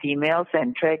range from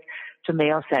female-centric to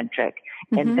male-centric?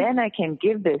 And then I can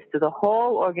give this to the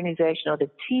whole organization or the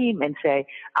team and say,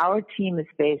 our team is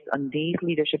based on these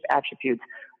leadership attributes.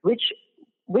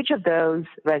 Which of those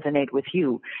resonate with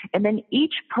you? And then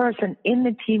each person in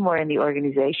the team or in the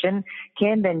organization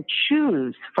can then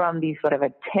choose from these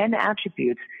 10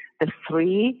 attributes, the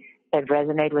 3 that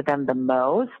resonate with them the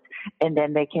most, and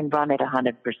then they can run at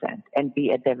 100% and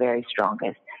be at their very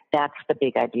strongest. That's the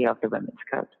big idea of the Women's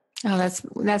Code. Oh,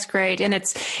 that's great. And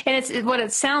it's what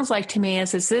it sounds like to me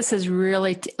is this is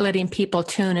really letting people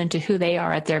tune into who they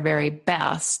are at their very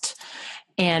best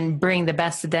and bring the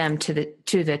best of them to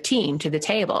the team, to the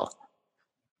table.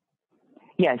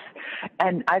 Yes.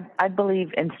 And I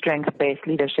believe in strength-based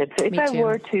leadership. So if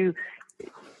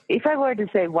I were to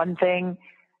say one thing,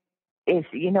 is,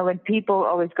 when people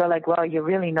always go like, well, you're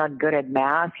really not good at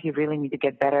math, you really need to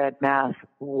get better at math.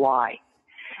 Why?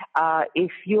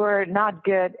 If you're not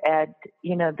good at,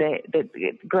 the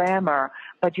grammar,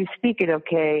 but you speak it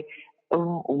okay,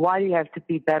 why do you have to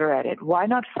be better at it? Why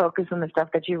not focus on the stuff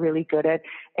that you're really good at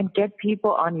and get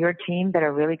people on your team that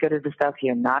are really good at the stuff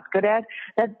you're not good at,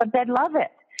 but that love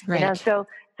it? Right. So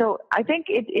I think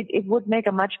it would make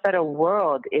a much better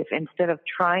world if instead of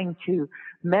trying to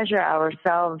measure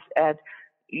ourselves at,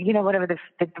 whatever the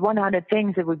 100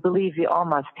 things that we believe we all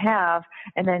must have,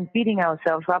 and then beating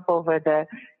ourselves up over the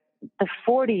the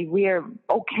 40 we are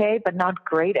okay but not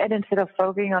great at, instead of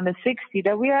focusing on the 60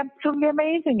 that we are absolutely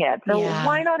amazing at. So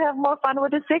why not have more fun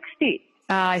with the 60?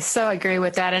 I so agree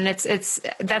with that. And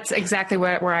that's exactly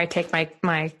where I take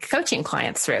my coaching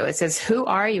clients through. It says, who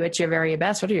are you at your very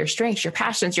best? What are your strengths, your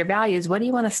passions, your values? What do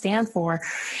you want to stand for?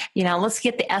 Let's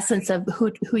get the essence of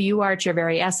who you are at your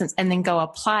very essence, and then go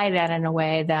apply that in a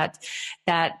way that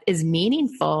is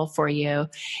meaningful for you.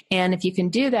 And if you can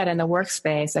do that in the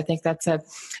workspace, I think that's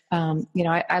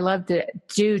I love to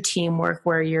do teamwork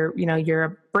where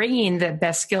you're bringing the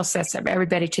best skill sets of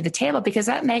everybody to the table, because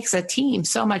that makes a team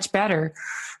so much better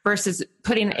versus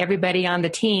putting everybody on the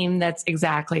team that's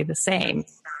exactly the same.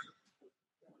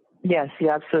 Yes,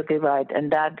 you're absolutely right.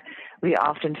 And that we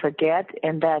often forget,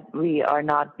 and that we are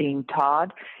not being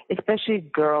taught, especially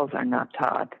girls are not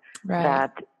taught, right,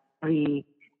 that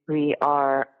we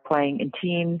are playing in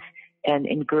teams and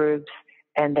in groups,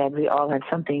 and that we all have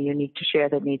something unique to share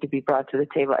that need to be brought to the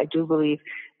table. I do believe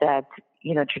that,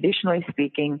 traditionally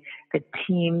speaking, the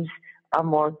teams are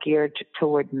more geared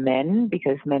toward men,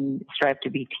 because men strive to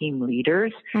be team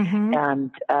leaders. Mm-hmm.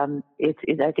 And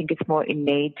I think it's more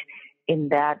innate in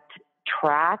that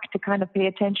track to kind of pay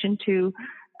attention to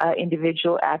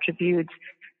individual attributes,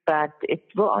 but it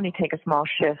will only take a small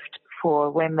shift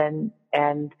for women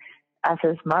and us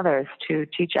as mothers to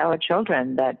teach our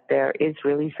children that there is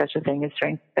really such a thing as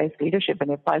strength-based leadership, and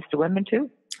it applies to women too.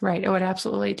 Right. Oh, it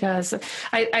absolutely does.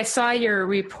 I saw your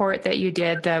report that you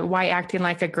did, Why Acting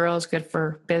Like a Girl is Good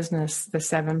for Business, the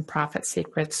 7 Profit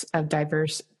Secrets of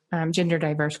Gender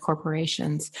Diverse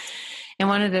Corporations. And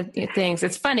one of the things,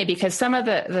 it's funny because some of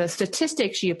the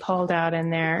statistics you pulled out in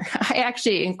there, I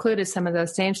actually included some of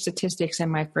those same statistics in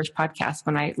my first podcast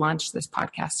when I launched this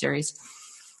podcast series.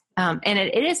 And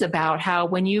it is about how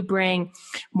when you bring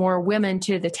more women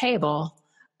to the table,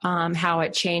 how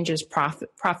it changes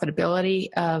profitability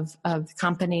of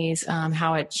companies,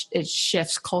 how it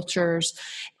shifts cultures.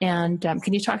 And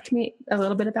can you talk to me a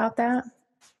little bit about that?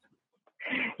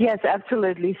 Yes,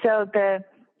 absolutely. So the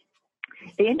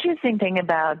interesting thing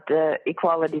about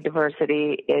equality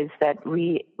diversity is that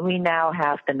we now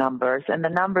have the numbers, and the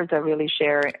numbers are really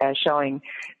showing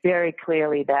very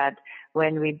clearly that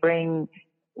when we bring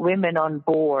women on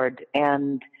board,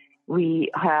 and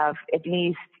we have at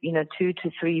least 2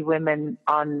 to 3 women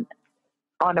on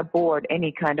a board,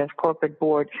 any kind of corporate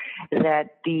board,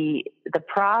 that the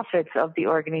profits of the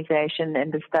organization,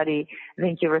 and the study I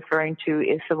think you're referring to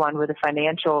is the one with the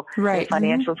financial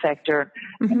sector,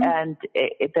 mm-hmm. and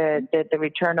the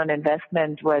return on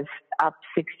investment was up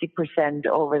 60%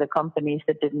 over the companies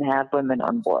that didn't have women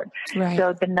on board. Right.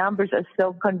 So the numbers are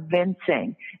so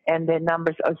convincing, and the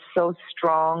numbers are so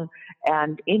strong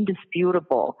and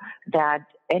indisputable that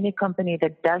any company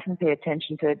that doesn't pay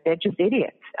attention to it, they're just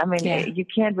idiots. I mean, You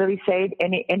can't really say it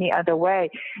any other way.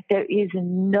 There is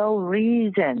no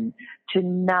reason to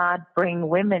not bring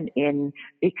women in,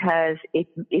 because it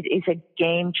is a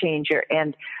game changer.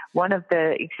 And one of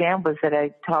the examples that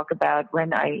I talk about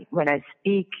when I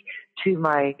speak to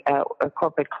my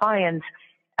corporate clients,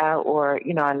 I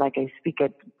speak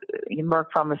at Merck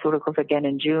Pharmaceuticals again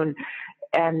in June,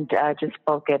 and just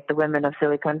spoke at the Women of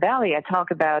Silicon Valley. I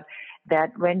talk about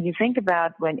that when you think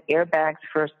about when airbags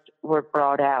first were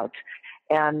brought out,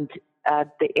 and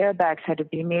the airbags had to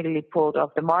be immediately pulled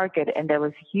off the market, and there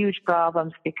was huge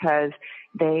problems because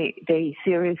they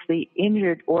seriously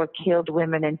injured or killed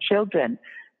women and children.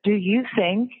 Do you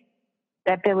think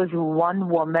that there was one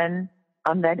woman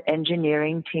on that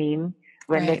engineering team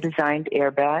when they designed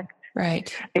airbags?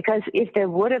 Right. Because if there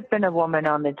would have been a woman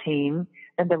on the team,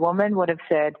 then the woman would have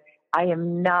said, I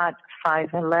am not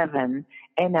 5'11",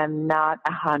 and I'm not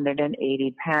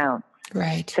 180 pounds.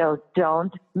 Right. So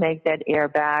don't make that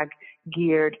airbag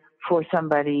geared for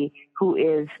somebody who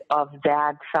is of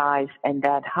that size and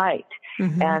that height.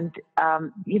 Mm-hmm. And,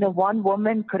 one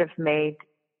woman could have made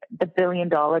the $1 billion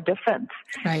difference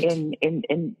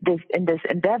in this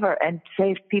endeavor and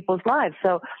saved people's lives.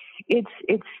 So it's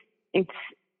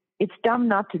dumb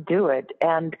not to do it.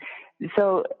 And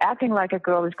so acting like a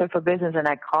girl is good for business, and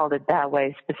I called it that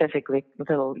way specifically, a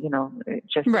little,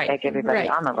 just to take everybody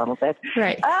on a little bit.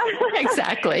 Right.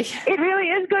 Exactly. It really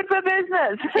is good for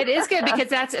business. It is good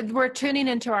because we're tuning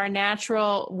into our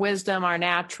natural wisdom, our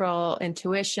natural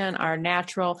intuition, our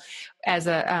natural as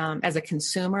a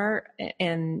consumer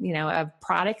of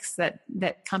products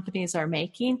that companies are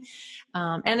making.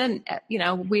 And then,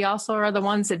 we also are the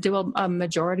ones that do a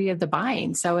majority of the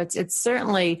buying. So it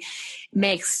certainly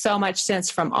makes so much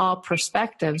sense from all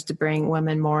perspectives to bring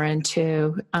women more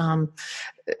into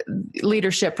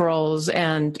leadership roles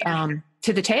and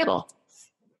to the table.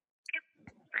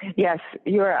 Yes,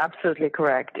 you're absolutely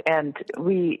correct. And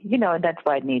and that's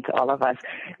why it needs all of us.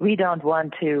 We don't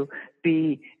want to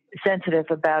be sensitive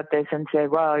about this and say,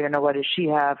 well, what does she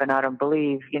have? And I don't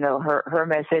believe, her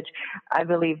message. I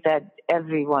believe that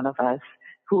every one of us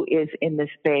who is in this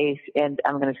space, and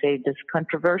I'm going to say this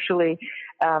controversially,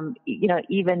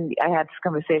 even I had this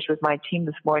conversation with my team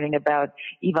this morning about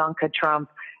Ivanka Trump.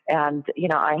 And,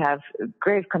 I have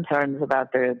grave concerns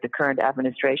about the current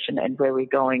administration and where we're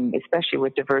going, especially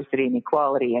with diversity and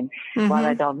equality. And while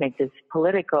I don't make this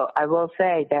political, I will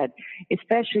say that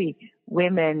especially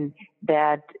women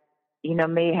that,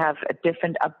 may have a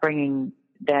different upbringing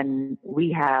than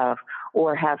we have,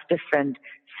 or have different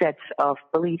sets of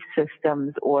belief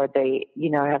systems, or they,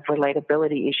 have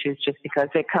relatability issues just because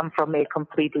they come from a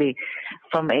completely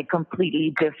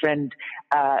different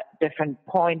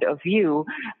point of view.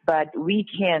 But we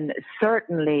can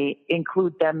certainly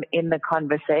include them in the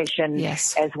conversation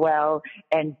as well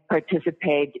and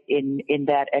participate in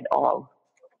that at all.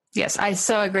 Yes, I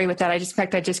so agree with that. I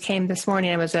just came this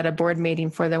morning. I was at a board meeting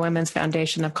for the Women's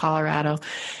Foundation of Colorado,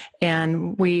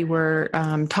 and we were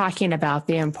talking about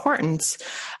the importance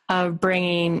of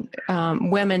bringing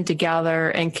women together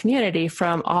in community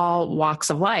from all walks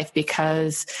of life,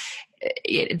 because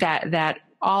that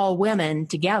all women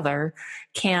together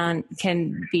can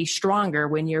be stronger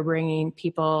when you're bringing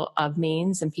people of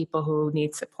means and people who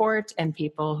need support and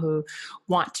people who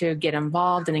want to get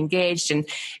involved and engaged. And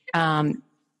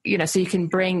so you can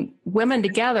bring women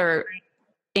together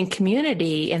in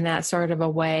community in that sort of a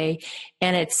way.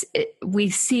 And we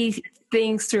see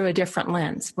things through a different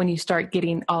lens when you start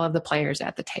getting all of the players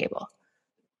at the table.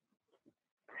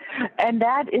 And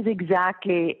that is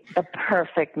exactly the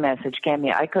perfect message,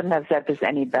 Cami. I couldn't have said this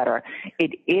any better.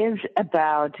 It is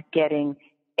about getting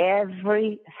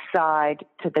every side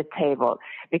to the table,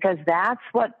 because that's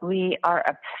what we are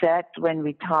upset when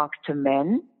we talk to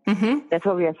men. Mm-hmm. That's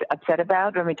what we're upset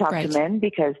about when we talk to men,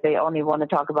 because they only want to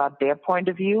talk about their point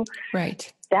of view.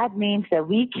 Right. That means that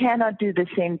we cannot do the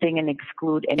same thing and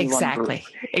exclude any one group.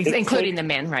 Including the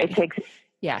men, right? It takes,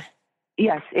 yeah.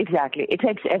 Yes, exactly. It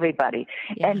takes everybody.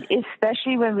 Yeah. And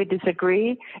especially when we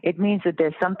disagree, it means that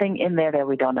there's something in there that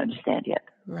we don't understand yet.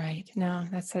 Right. No,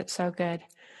 that's so good.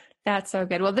 That's so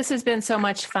good. Well, this has been so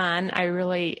much fun. I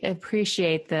really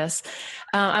appreciate this.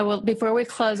 Before we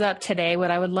close up today, what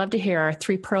I would love to hear are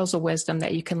 3 pearls of wisdom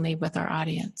that you can leave with our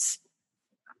audience.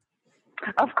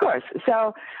 Of course.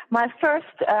 So my first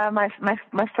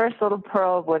little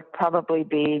pearl would probably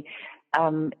be,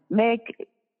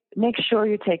 make sure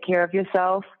you take care of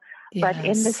yourself, but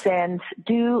in the sense,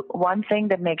 do one thing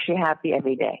that makes you happy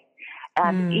every day.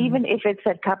 And even if it's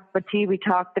that cup of tea we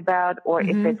talked about, or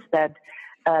if it's that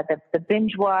the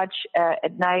binge watch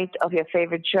at night of your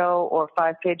favorite show, or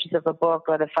 5 pages of a book,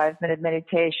 or the 5-minute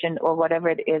meditation, or whatever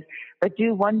it is, but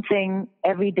do one thing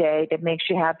every day that makes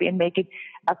you happy, and make it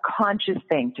a conscious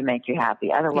thing to make you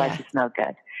happy. Otherwise, it's no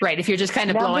good. Right. If you're just kind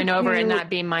of blowing over and not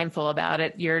being mindful about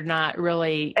it, you're not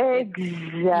really.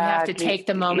 Exactly. You have to take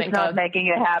the moment. It's not making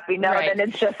you happy. No, then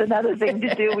it's just another thing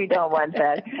to do. We don't want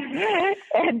that.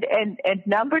 And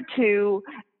number 2,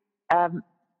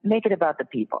 make it about the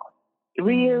people.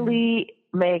 Really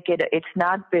make it. It's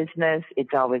not business.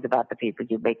 It's always about the people.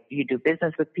 You do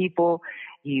business with people.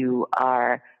 You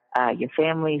are your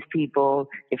family's people.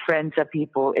 Your friends are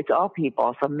people. It's all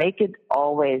people. So make it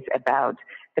always about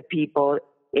the people.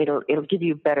 It'll give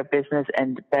you better business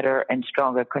and better and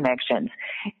stronger connections.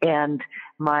 And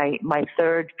my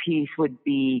third piece would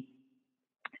be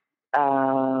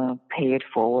pay it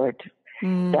forward.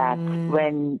 That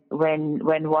when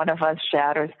one of us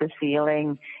shatters the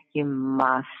ceiling, you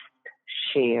must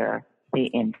share the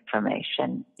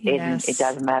information. Yes. It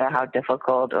doesn't matter how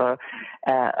difficult or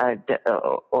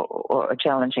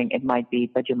challenging it might be,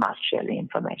 but you must share the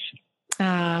information.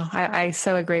 Oh, I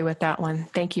so agree with that one.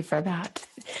 Thank you for that.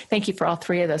 Thank you for all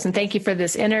 3 of those. And thank you for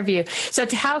this interview. So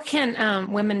how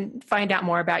can women find out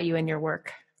more about you and your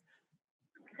work?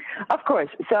 Of course.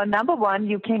 So number 1,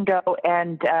 you can go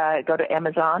to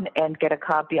Amazon and get a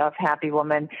copy of Happy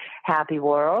Woman, Happy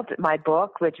World, my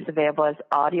book, which is available as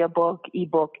audiobook,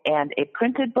 ebook, and a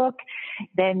printed book.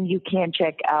 Then you can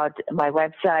check out my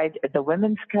website,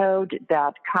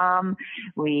 thewomenscode.com.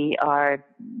 We are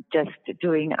just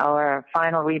doing our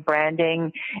final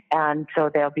rebranding, and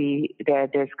so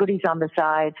there's goodies on the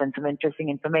sides and some interesting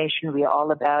information. We are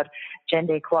all about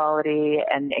gender equality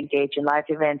and engage in life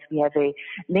events. We have a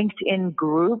LinkedIn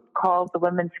group called The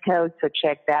Women's Code, so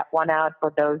check that one out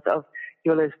for those of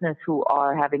your listeners who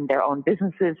are having their own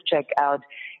businesses, check out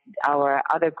our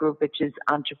other group, which is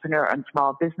Entrepreneur and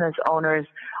Small Business Owners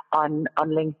on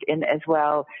LinkedIn as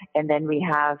well. And then we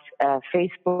have a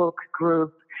Facebook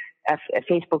group, a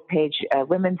Facebook page,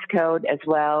 Women's Code as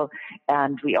well.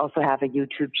 And we also have a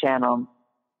YouTube channel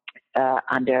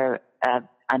under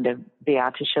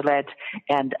Beate Chelette,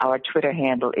 and our Twitter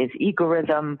handle is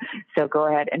Egorism. So go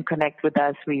ahead and connect with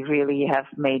us. We really have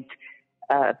made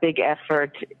a big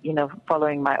effort,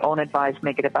 following my own advice,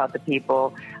 make it about the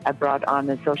people. I brought on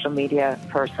a social media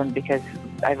person because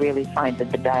I really find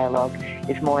that the dialogue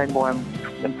is more and more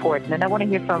important. And I want to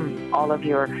hear from all of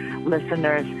your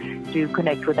listeners to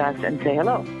connect with us and say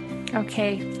hello.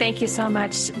 Okay. Thank you so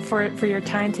much for your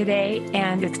time today.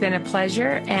 And it's been a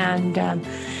pleasure. And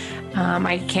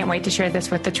I can't wait to share this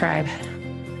with the tribe.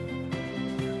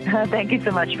 Thank you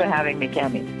so much for having me,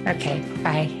 Cami. Okay.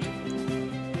 Bye.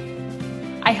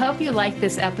 I hope you liked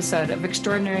this episode of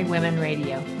Extraordinary Women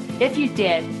Radio. If you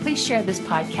did, please share this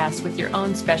podcast with your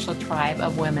own special tribe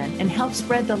of women and help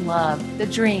spread the love, the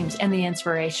dreams, and the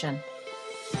inspiration.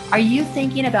 Are you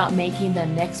thinking about making the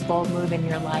next bold move in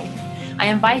your life? I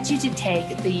invite you to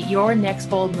take the Your Next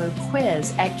Bold Move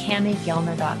quiz at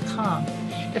CamiGellner.com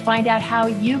to find out how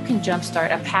you can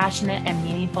jumpstart a passionate and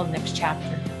meaningful next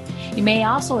chapter. You may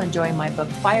also enjoy my book,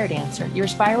 Fire Dancer, Your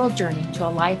Spiral Journey to a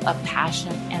Life of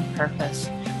Passion and Purpose,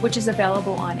 which is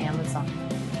available on Amazon.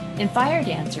 In Fire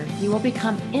Dancer, you will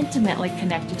become intimately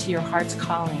connected to your heart's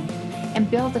calling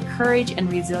and build the courage and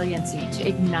resiliency to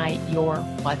ignite your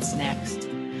what's next.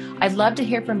 I'd love to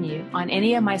hear from you on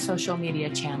any of my social media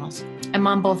channels. I'm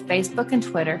on both Facebook and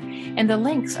Twitter, and the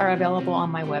links are available on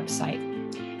my website.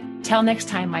 Till next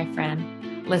time, my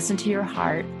friend, listen to your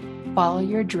heart, follow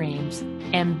your dreams,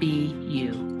 and be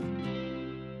you.